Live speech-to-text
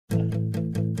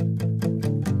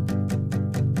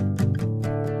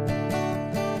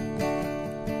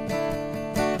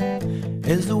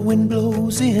As the wind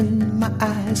blows in my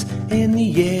eyes and the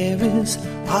air is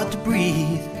hard to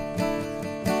breathe,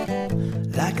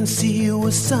 I can see you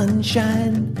with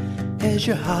sunshine as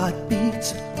your heart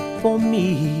beats for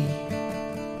me.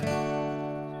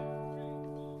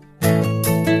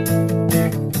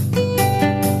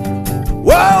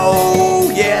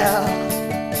 Whoa, yeah.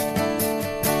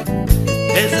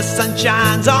 As the sun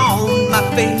shines on my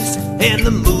face and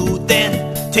the mood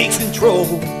then takes control,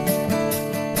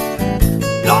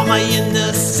 all my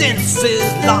innocence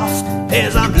is lost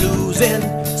as I'm losing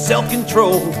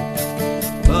self-control.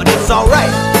 But it's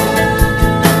alright,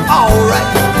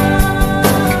 alright,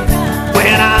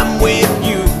 when I'm with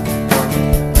you.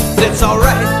 It's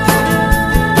alright,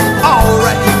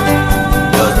 alright,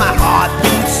 'cause my heart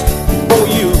beats for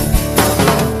you.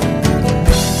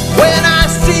 When I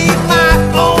see my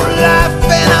own life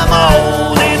and I'm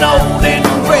old and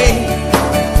gray,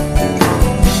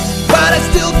 but I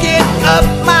still get up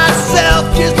myself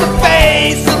just to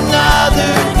face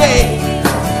another day.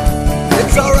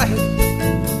 It's alright.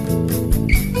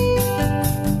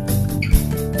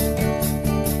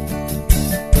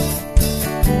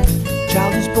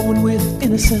 Child is born with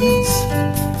innocence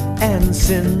and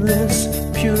sinless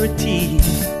purity.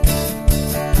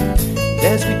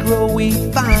 As we grow we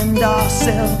find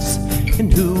ourselves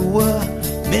in who we're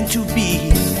meant to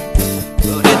be.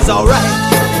 But it's alright,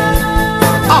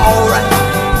 alright,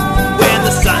 when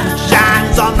the sun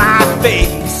shines on my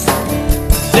face.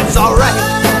 It's alright,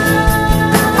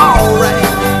 alright,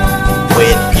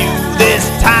 with you this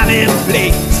time and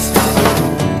place.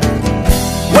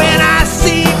 When I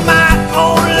see my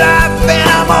own life and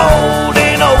I'm old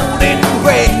and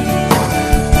gray,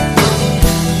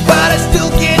 but I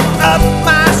still get up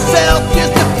myself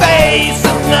just to face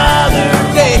another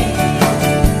day.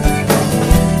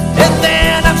 And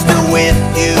then I'm still with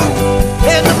you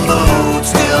and the mood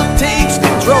still takes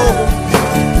control.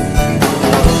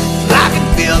 I can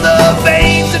feel the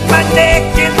veins in my neck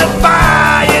and the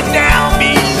fire down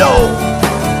below.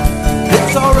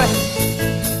 It's alright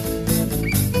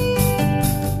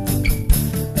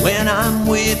when I'm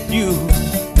with you.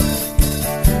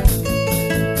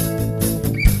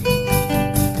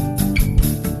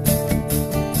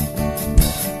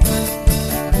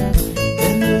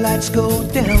 And the lights go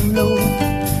down low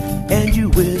and you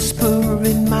whisper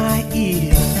in my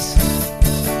ears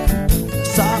a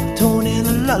soft tone and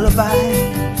a lullaby,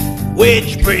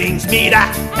 which brings me to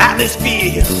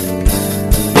atmosphere.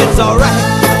 It's alright,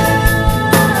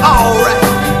 alright,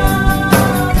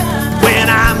 when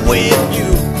I'm with you.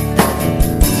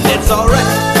 It's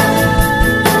alright,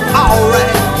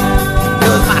 alright,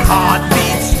 'cause my heart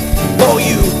beats for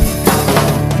you.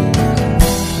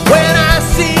 When I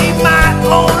see my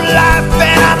own life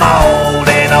and I'm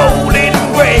old and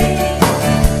gray,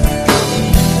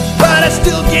 but I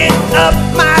still get up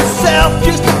myself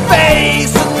just to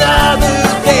face another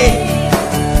day.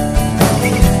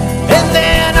 And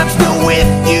then I'm still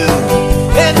with you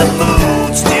and the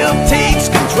mood still takes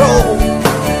control.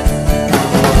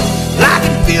 I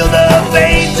can feel the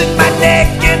veins in my neck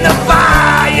and the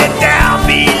fire down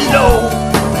below.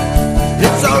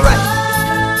 It's alright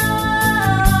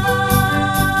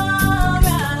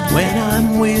when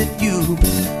I'm with you.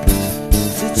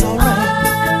 It's alright,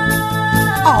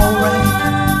 alright,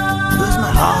 'cause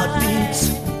my heart beats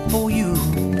for you,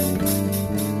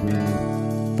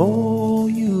 for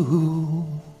you.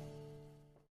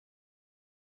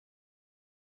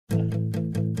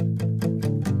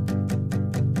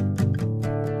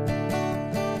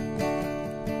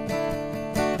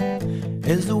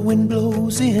 As the wind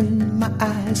blows in my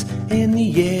eyes and the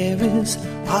air is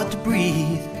hard to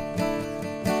breathe,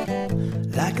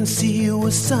 I can see you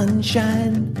with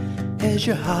sunshine as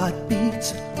your heart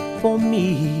beats for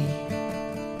me.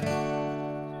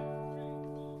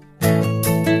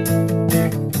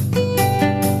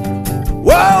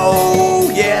 Whoa,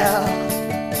 yeah.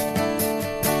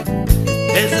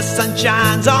 As the sun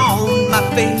shines on my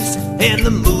face and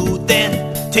the mood then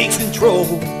takes control,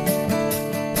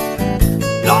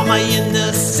 all my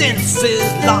innocence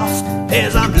is lost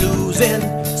as I'm losing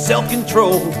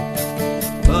self-control.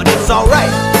 But it's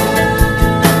alright,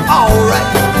 alright,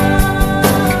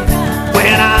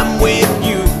 when I'm with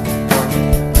you.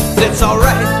 It's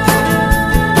alright,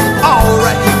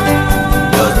 alright,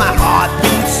 'cause my heart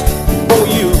beats for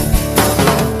you.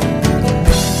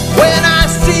 When I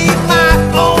see my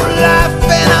own life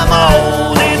and I'm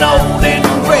old and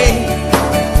gray,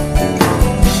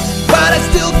 but I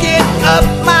still get up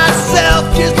myself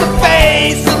just to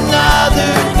face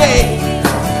another day.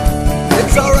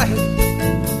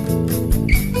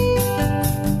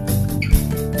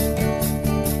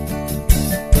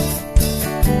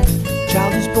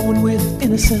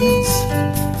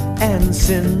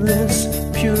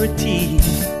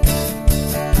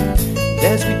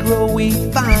 As we grow, we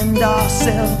find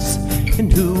ourselves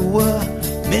in who we're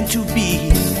meant to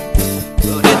be.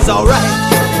 But it's alright,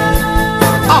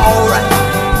 alright,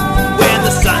 when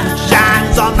the sun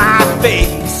shines on my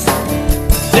face.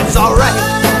 It's alright,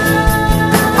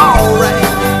 alright,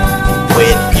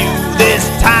 with you this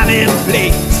time and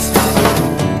place.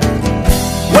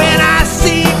 When I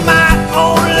see my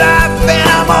own life and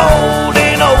I'm old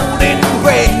and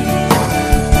gray,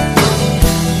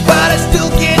 but I still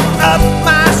get up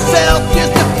myself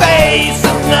just to face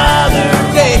another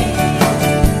day.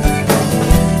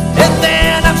 And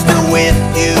then I'm still with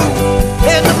you,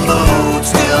 and the mood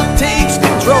still takes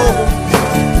control.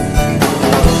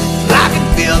 I can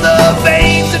feel the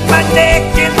veins in my neck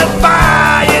and the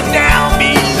fire down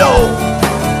below.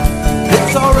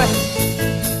 It's alright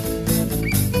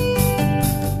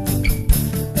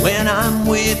when I'm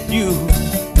with you.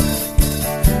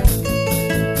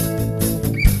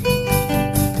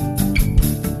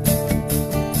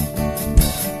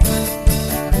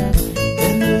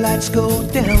 And the lights go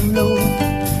down low,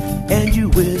 and you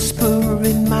whisper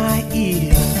in my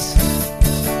ears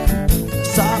a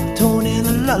soft tone and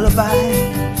a lullaby,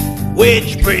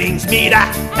 which brings me to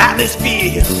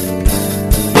atmosphere.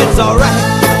 It's alright,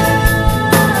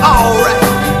 alright,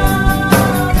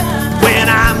 when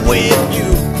I'm with you.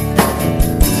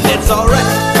 It's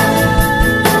alright,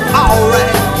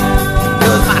 alright,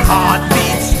 'cause my heart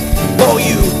beats for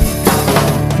you.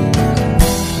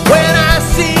 When I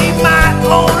see my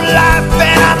own life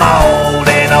and I'm old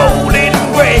and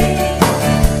gray,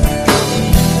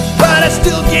 but I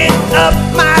still get up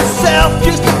myself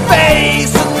just to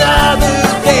face another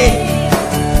day.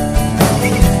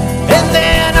 And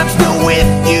then I'm still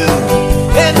with you,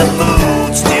 and the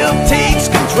mood still takes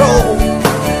control.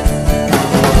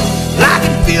 I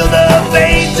can feel the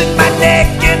veins in my neck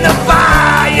and the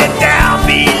fire down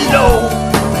below.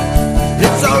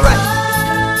 It's alright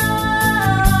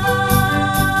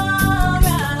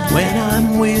when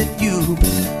I'm with you.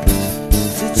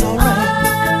 It's alright,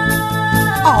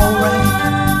 alright.